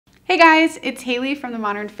Hey guys, it's Haley from The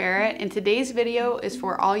Modern Ferret, and today's video is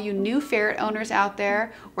for all you new ferret owners out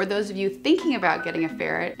there, or those of you thinking about getting a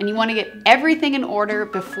ferret, and you want to get everything in order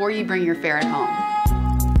before you bring your ferret home.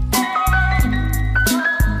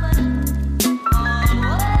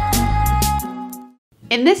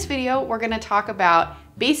 In this video, we're going to talk about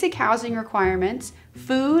basic housing requirements,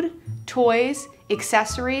 food, toys,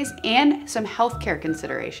 accessories, and some healthcare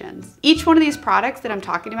considerations. Each one of these products that I'm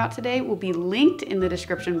talking about today will be linked in the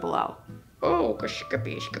description below. Oh, kabish,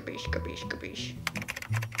 kabish, kabish, kabish.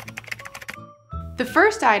 The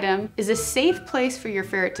first item is a safe place for your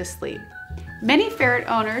ferret to sleep. Many ferret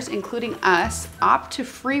owners, including us, opt to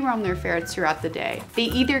free roam their ferrets throughout the day. They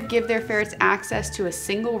either give their ferrets access to a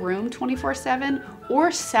single room 24/7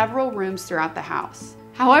 or several rooms throughout the house.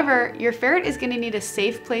 However, your ferret is going to need a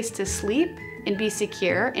safe place to sleep and be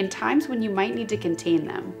secure in times when you might need to contain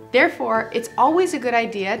them. Therefore, it's always a good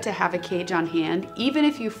idea to have a cage on hand, even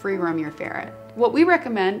if you free roam your ferret. What we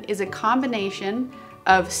recommend is a combination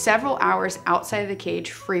of several hours outside of the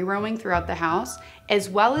cage free roaming throughout the house, as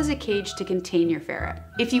well as a cage to contain your ferret.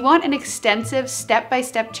 If you want an extensive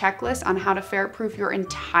step-by-step checklist on how to ferret-proof your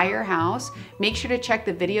entire house, make sure to check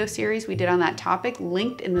the video series we did on that topic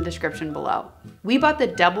linked in the description below. We bought the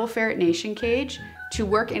double Ferret Nation cage to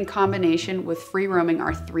work in combination with free roaming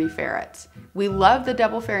our 3 ferrets. We love the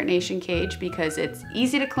double Ferret Nation cage because it's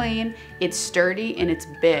easy to clean, it's sturdy, and it's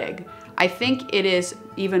big. I think it is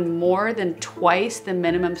even more than twice the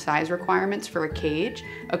minimum size requirements for a cage,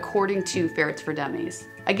 according to Ferrets for Dummies.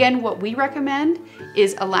 Again, what we recommend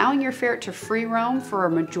is allowing your ferret to free roam for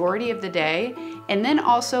a majority of the day, and then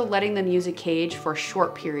also letting them use a cage for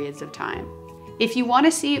short periods of time. If you want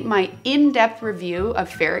to see my in-depth review of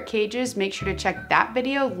ferret cages, make sure to check that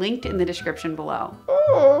video linked in the description below.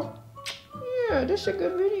 Oh, yeah, that's a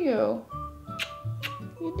good video.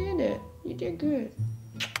 You did it. You did good.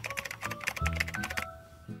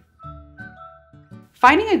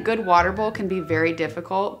 Finding a good water bowl can be very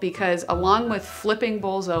difficult because along with flipping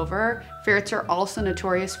bowls over, ferrets are also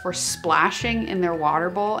notorious for splashing in their water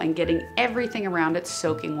bowl and getting everything around it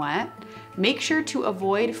soaking wet. Make sure to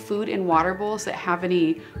avoid food in water bowls that have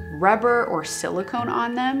any rubber or silicone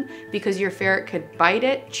on them because your ferret could bite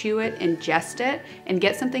it, chew it, ingest it, and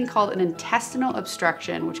get something called an intestinal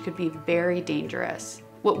obstruction, which could be very dangerous.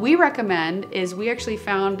 What we recommend is we actually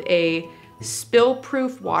found a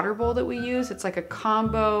spill-proof water bowl that we use. It's like a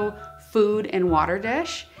combo food and water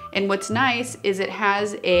dish. And what's nice is it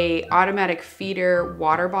has a automatic feeder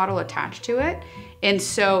water bottle attached to it. And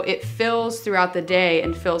so it fills throughout the day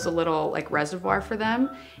and fills a little like reservoir for them.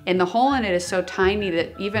 And the hole in it is so tiny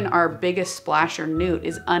that even our biggest splasher newt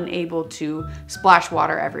is unable to splash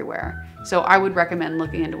water everywhere. So I would recommend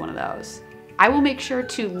looking into one of those. I will make sure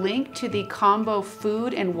to link to the combo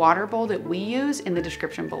food and water bowl that we use in the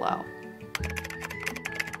description below.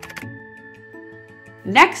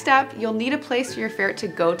 Next up, you'll need a place for your ferret to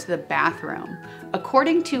go to the bathroom.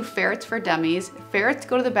 According to Ferrets for Dummies, ferrets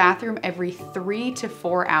go to the bathroom every 3 to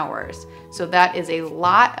 4 hours. So that is a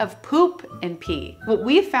lot of poop and pee. What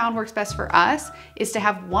we've found works best for us is to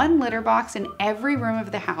have one litter box in every room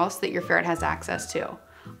of the house that your ferret has access to.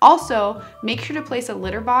 Also, make sure to place a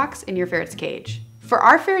litter box in your ferret's cage. For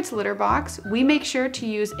our ferret's litter box, we make sure to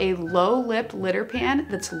use a low-lipped litter pan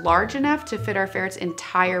that's large enough to fit our ferret's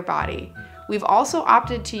entire body. We've also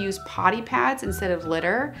opted to use potty pads instead of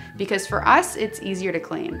litter because for us, it's easier to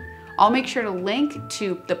clean. I'll make sure to link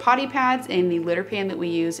to the potty pads and the litter pan that we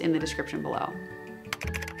use in the description below.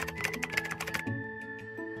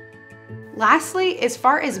 Lastly, as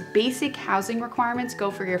far as basic housing requirements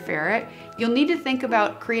go for your ferret, you'll need to think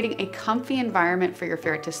about creating a comfy environment for your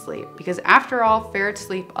ferret to sleep because after all, ferrets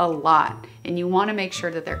sleep a lot and you want to make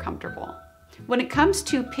sure that they're comfortable. When it comes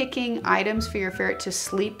to picking items for your ferret to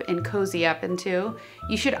sleep and cozy up into,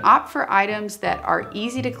 you should opt for items that are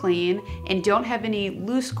easy to clean and don't have any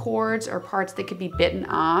loose cords or parts that could be bitten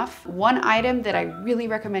off. One item that I really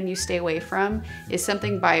recommend you stay away from is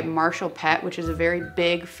something by Marshall Pet, which is a very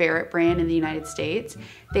big ferret brand in the United States.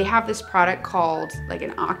 They have this product called like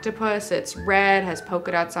an octopus. It's red, has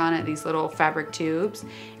polka dots on it, these little fabric tubes.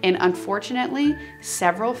 And unfortunately,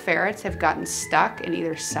 several ferrets have gotten stuck and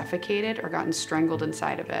either suffocated or gotten strangled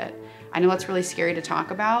inside of it. I know it's really scary to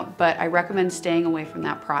talk about, but I recommend staying away from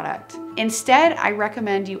that product. Instead, I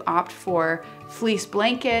recommend you opt for fleece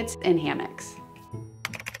blankets and hammocks.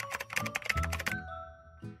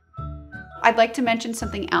 I'd like to mention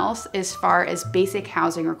something else as far as basic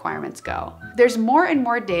housing requirements go. There's more and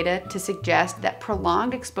more data to suggest that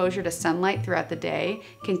prolonged exposure to sunlight throughout the day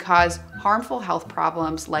can cause harmful health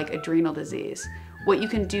problems like adrenal disease. What you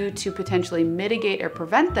can do to potentially mitigate or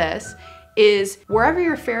prevent this is wherever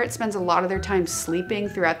your ferret spends a lot of their time sleeping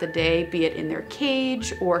throughout the day, be it in their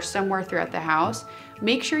cage or somewhere throughout the house,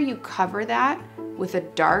 make sure you cover that with a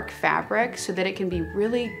dark fabric so that it can be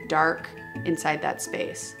really dark inside that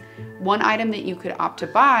space. One item that you could opt to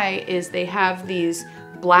buy is they have these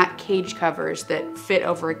black cage covers that fit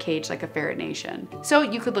over a cage like a Ferret Nation. So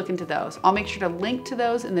you could look into those. I'll make sure to link to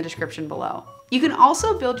those in the description below. You can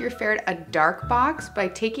also build your ferret a dark box by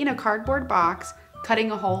taking a cardboard box,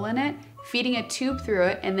 cutting a hole in it, feeding a tube through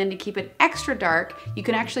it, and then to keep it extra dark, you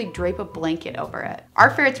can actually drape a blanket over it.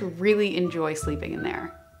 Our ferrets really enjoy sleeping in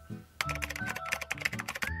there.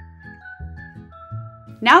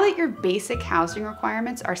 Now that your basic housing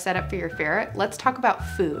requirements are set up for your ferret, let's talk about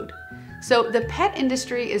food. So the pet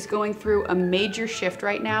industry is going through a major shift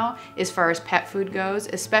right now as far as pet food goes,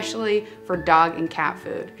 especially for dog and cat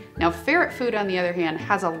food. Now ferret food, on the other hand,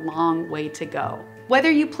 has a long way to go.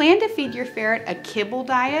 Whether you plan to feed your ferret a kibble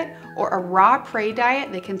diet or a raw prey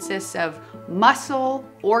diet that consists of muscle,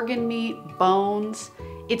 organ meat, bones,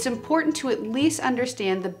 it's important to at least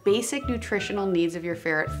understand the basic nutritional needs of your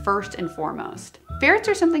ferret first and foremost. Ferrets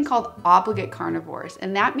are something called obligate carnivores,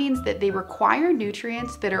 and that means that they require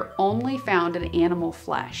nutrients that are only found in animal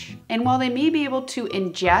flesh. And while they may be able to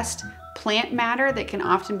ingest plant matter that can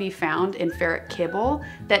often be found in ferret kibble,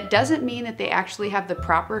 that doesn't mean that they actually have the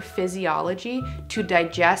proper physiology to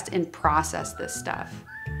digest and process this stuff.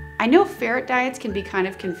 I know ferret diets can be kind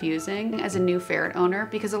of confusing as a new ferret owner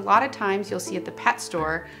because a lot of times you'll see at the pet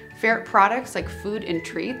store, ferret products like food and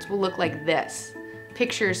treats will look like this.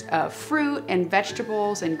 Pictures of fruit and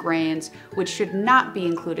vegetables and grains, which should not be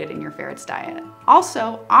included in your ferret's diet.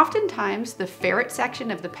 Also, oftentimes the ferret section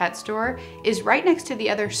of the pet store is right next to the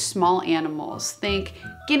other small animals. Think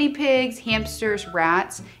guinea pigs, hamsters,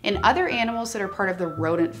 rats, and other animals that are part of the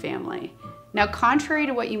rodent family. Now, contrary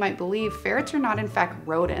to what you might believe, ferrets are not in fact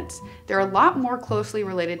rodents. They're a lot more closely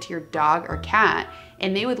related to your dog or cat,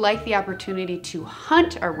 and they would like the opportunity to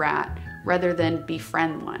hunt a rat rather than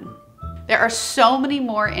befriend one. There are so many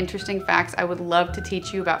more interesting facts I would love to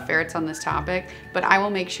teach you about ferrets on this topic, but I will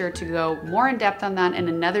make sure to go more in depth on that in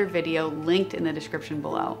another video linked in the description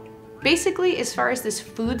below. Basically, as far as this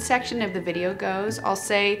food section of the video goes, I'll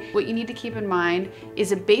say what you need to keep in mind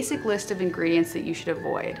is a basic list of ingredients that you should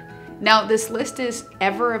avoid. Now, this list is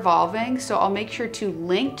ever evolving, so I'll make sure to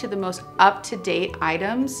link to the most up-to-date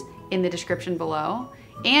items in the description below.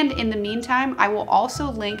 And in the meantime, I will also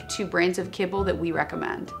link to brands of kibble that we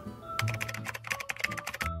recommend.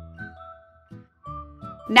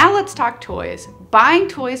 Now let's talk toys. Buying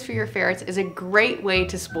toys for your ferrets is a great way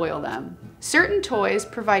to spoil them. Certain toys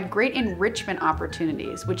provide great enrichment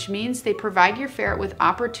opportunities, which means they provide your ferret with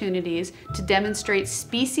opportunities to demonstrate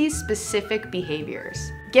species-specific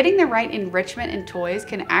behaviors. Getting the right enrichment in toys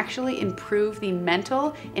can actually improve the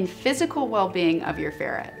mental and physical well-being of your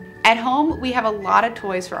ferret. At home, we have a lot of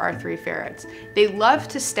toys for our 3 ferrets. They love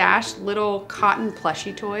to stash little cotton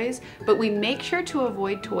plushie toys, but we make sure to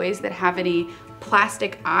avoid toys that have any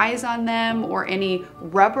plastic eyes on them or any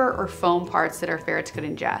rubber or foam parts that our ferrets could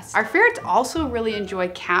ingest. Our ferrets also really enjoy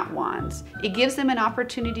cat wands. It gives them an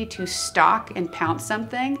opportunity to stalk and pounce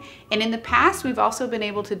something. And in the past, we've also been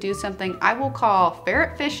able to do something I will call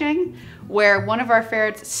ferret fishing, where one of our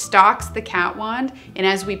ferrets stalks the cat wand, and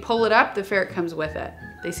as we pull it up, the ferret comes with it.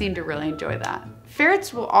 They seem to really enjoy that.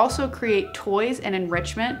 Ferrets will also create toys and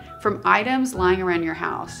enrichment from items lying around your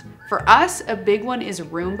house. For us, a big one is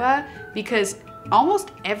Roomba, because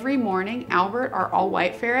almost every morning, Albert, our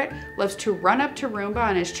all-white ferret, loves to run up to Roomba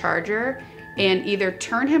on his charger and either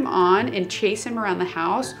turn him on and chase him around the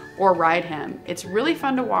house or ride him. It's really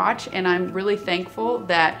fun to watch, and I'm really thankful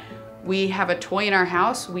that we have a toy in our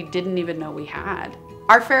house we didn't even know we had.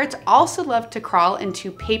 Our ferrets also love to crawl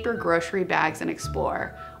into paper grocery bags and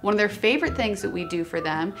explore. One of their favorite things that we do for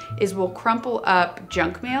them is we'll crumple up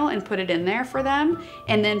junk mail and put it in there for them,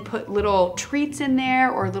 and then put little treats in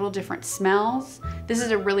there or little different smells. This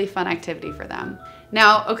is a really fun activity for them.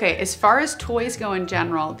 Now, okay, as far as toys go in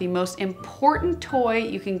general, the most important toy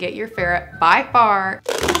you can get your ferret by far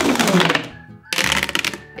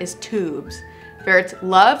is tubes. Ferrets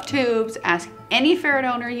love tubes. Ask any ferret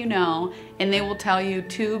owner you know, and they will tell you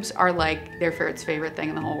tubes are like their ferret's favorite thing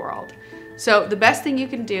in the whole world. So the best thing you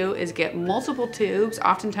can do is get multiple tubes.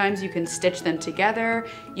 Oftentimes you can stitch them together.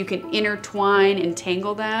 You can intertwine and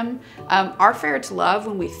tangle them. Our ferrets love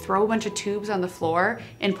when we throw a bunch of tubes on the floor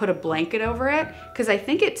and put a blanket over it, because I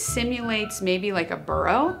think it simulates maybe like a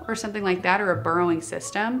burrow or something like that, or a burrowing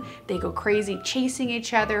system. They go crazy chasing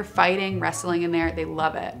each other, fighting, wrestling in there. They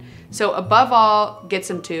love it. So above all, get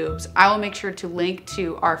some tubes. I will make sure to link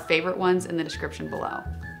to our favorite ones in the description below.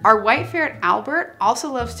 Our white ferret Albert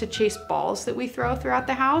also loves to chase balls that we throw throughout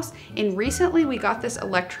the house, and recently we got this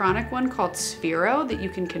electronic one called Sphero that you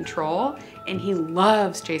can control, and he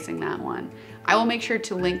loves chasing that one. I will make sure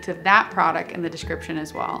to link to that product in the description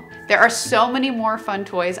as well. There are so many more fun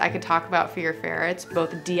toys I could talk about for your ferrets,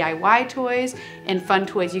 both DIY toys and fun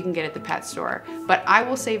toys you can get at the pet store, but I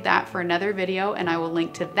will save that for another video, and I will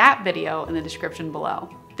link to that video in the description below.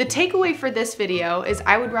 The takeaway for this video is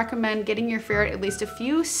I would recommend getting your ferret at least a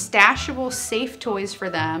few stashable safe toys for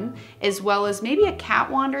them, as well as maybe a cat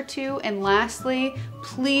wand or two. And lastly,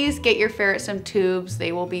 please get your ferret some tubes.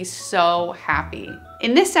 They will be so happy.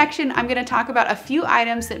 In this section, I'm gonna talk about a few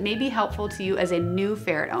items that may be helpful to you as a new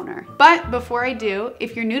ferret owner. But before I do,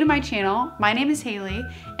 if you're new to my channel, my name is Haley,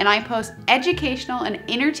 and I post educational and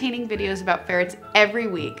entertaining videos about ferrets every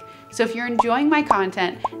week. So if you're enjoying my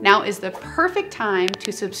content, now is the perfect time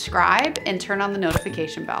to subscribe and turn on the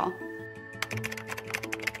notification bell.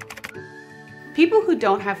 People who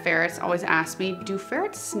don't have ferrets always ask me, do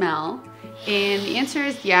ferrets smell? And the answer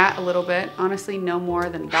is yeah, a little bit. Honestly, no more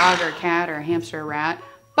than a dog or a cat or a hamster or a rat.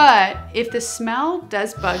 But if the smell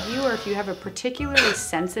does bug you, or if you have a particularly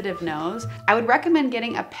sensitive nose, I would recommend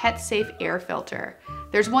getting a pet-safe air filter.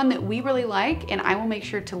 There's one that we really like, and I will make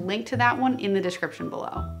sure to link to that one in the description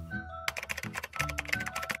below.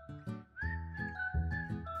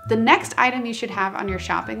 The next item you should have on your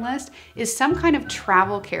shopping list is some kind of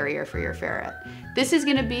travel carrier for your ferret. This is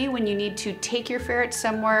gonna be when you need to take your ferret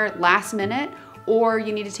somewhere last minute, or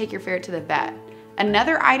you need to take your ferret to the vet.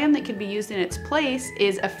 Another item that could be used in its place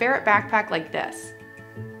is a ferret backpack like this.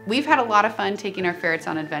 We've had a lot of fun taking our ferrets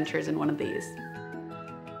on adventures in one of these.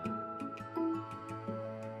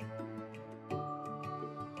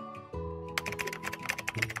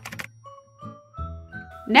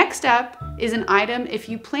 Next up is an item if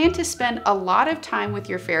you plan to spend a lot of time with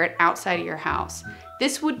your ferret outside of your house.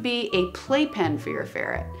 This would be a playpen for your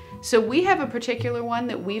ferret. So we have a particular one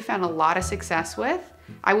that we found a lot of success with.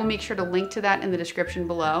 I will make sure to link to that in the description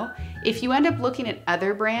below. If you end up looking at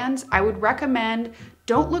other brands, I would recommend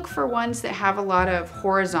don't look for ones that have a lot of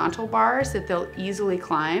horizontal bars that they'll easily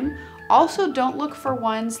climb. Also, don't look for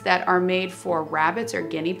ones that are made for rabbits or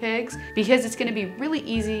guinea pigs, because it's gonna be really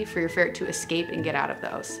easy for your ferret to escape and get out of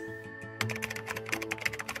those.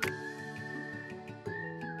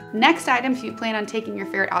 Next item, if you plan on taking your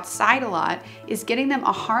ferret outside a lot, is getting them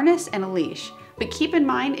a harness and a leash. But keep in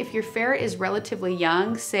mind, if your ferret is relatively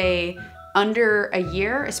young, say under a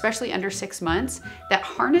year, especially under 6 months, that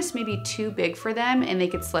harness may be too big for them and they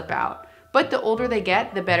could slip out. But the older they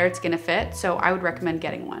get, the better it's gonna fit, so I would recommend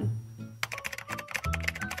getting one.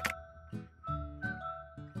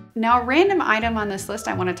 Now, a random item on this list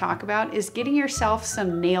I want to talk about is getting yourself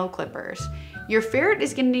some nail clippers. Your ferret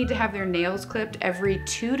is going to need to have their nails clipped every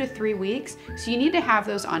 2 to 3 weeks, so you need to have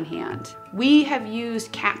those on hand. We have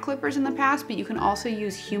used cat clippers in the past, but you can also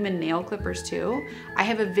use human nail clippers too. I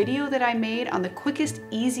have a video that I made on the quickest,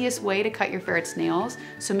 easiest way to cut your ferret's nails,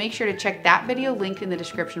 so make sure to check that video linked in the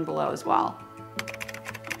description below as well.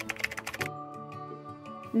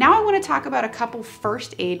 Now I want to talk about a couple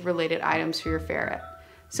first aid related items for your ferret.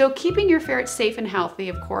 So keeping your ferret safe and healthy,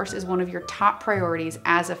 of course, is one of your top priorities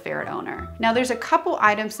as a ferret owner. Now there's a couple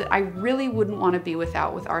items that I really wouldn't want to be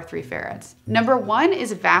without with our 3 ferrets. Number 1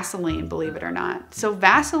 is Vaseline, believe it or not. So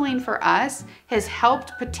Vaseline for us has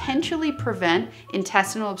helped potentially prevent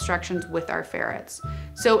intestinal obstructions with our ferrets.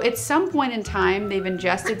 So at some point in time, they've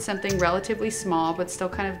ingested something relatively small, but still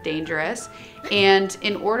kind of dangerous. And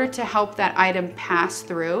in order to help that item pass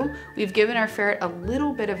through, we've given our ferret a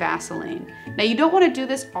little bit of Vaseline. Now you don't want to do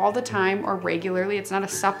this all the time or regularly. It's not a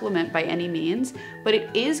supplement by any means, but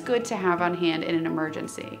it is good to have on hand in an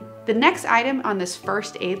emergency. The next item on this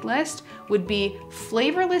first aid list would be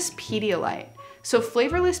flavorless Pedialyte. So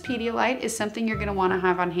flavorless Pedialyte is something you're gonna wanna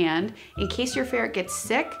have on hand in case your ferret gets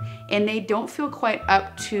sick and they don't feel quite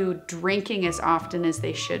up to drinking as often as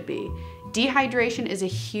they should be. Dehydration is a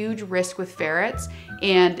huge risk with ferrets,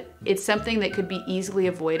 and it's something that could be easily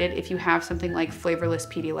avoided if you have something like flavorless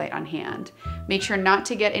Pedialyte on hand. Make sure not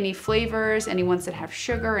to get any flavors, any ones that have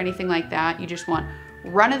sugar or anything like that. You just want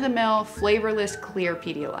run-of-the-mill, flavorless, clear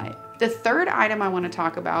Pedialyte. The third item I want to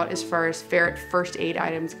talk about as far as ferret first aid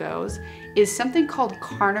items goes is something called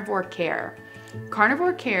Carnivore Care.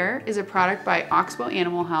 Carnivore Care is a product by Oxbow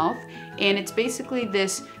Animal Health, and it's basically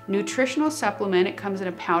this nutritional supplement. It comes in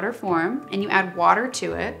a powder form and you add water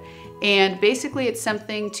to it, and basically it's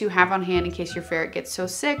something to have on hand in case your ferret gets so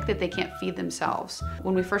sick that they can't feed themselves.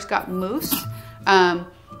 When we first got Moose,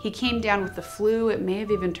 he came down with the flu. It may have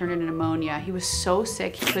even turned into pneumonia. He was so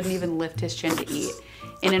sick he couldn't even lift his chin to eat.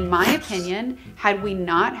 And in my opinion, had we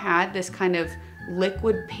not had this kind of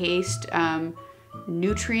liquid paste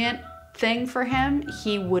nutrient thing for him,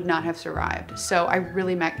 he would not have survived. So I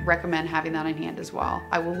really recommend having that on hand as well.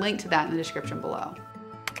 I will link to that in the description below.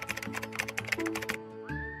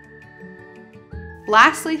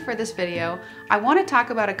 Lastly, for this video, I want to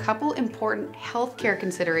talk about a couple important healthcare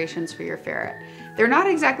considerations for your ferret. They're not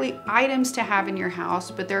exactly items to have in your house,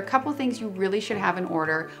 but there are a couple things you really should have in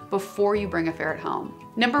order before you bring a ferret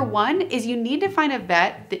home. Number one is you need to find a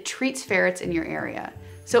vet that treats ferrets in your area.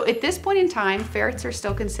 So at this point in time, ferrets are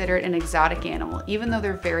still considered an exotic animal, even though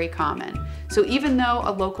they're very common. So even though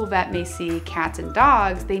a local vet may see cats and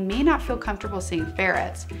dogs, they may not feel comfortable seeing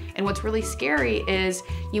ferrets. And what's really scary is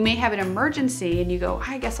you may have an emergency and you go,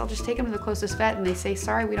 I guess I'll just take him to the closest vet, and they say,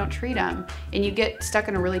 sorry, we don't treat him. And you get stuck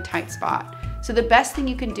in a really tight spot. So the best thing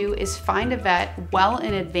you can do is find a vet well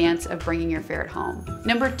in advance of bringing your ferret home.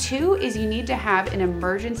 Number two is you need to have an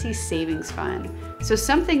emergency savings fund. So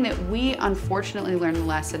something that we unfortunately learned the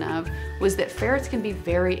lesson of was that ferrets can be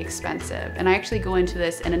very expensive. And I actually go into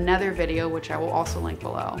this in another video, which I will also link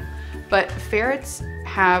below. But ferrets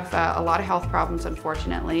have a lot of health problems,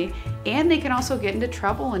 unfortunately, and they can also get into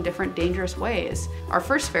trouble in different dangerous ways. Our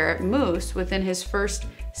first ferret, Moose, within his first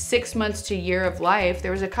 6 months to a year of life,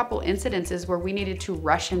 there was a couple incidences where we needed to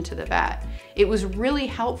rush him to the vet. It was really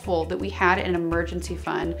helpful that we had an emergency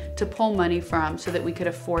fund to pull money from so that we could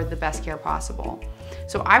afford the best care possible.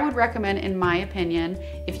 So I would recommend, in my opinion,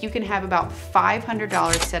 if you can have about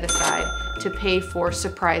 $500 set aside to pay for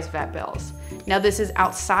surprise vet bills. Now this is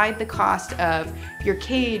outside the cost of your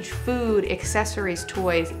cage, food, accessories,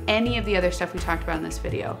 toys, any of the other stuff we talked about in this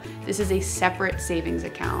video. This is a separate savings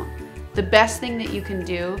account. The best thing that you can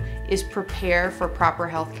do is prepare for proper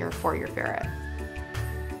healthcare for your ferret.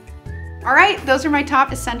 All right, those are my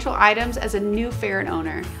top essential items as a new ferret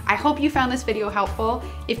owner. I hope you found this video helpful.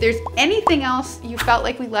 If there's anything else you felt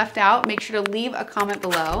like we left out, make sure to leave a comment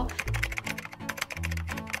below.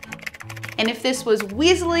 And if this was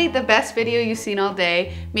weaselly the best video you've seen all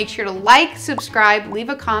day, make sure to like, subscribe, leave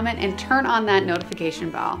a comment, and turn on that notification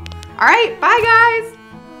bell. All right, bye guys.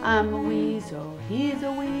 I'm a weasel, he's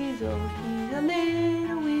a weasel, he's a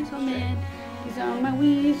little weasel man. These are my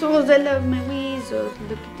weasels, I love my weasels.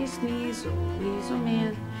 Look at this sneasel, weasel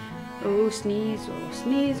man. Oh, sneasel,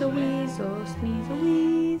 sneeze a weasel, sneeze a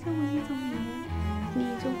weasel, weasel man.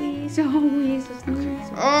 Sneeze a weasel, weasel, sneeze.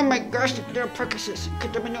 Oh my gosh, the little purchases.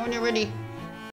 Get them in already.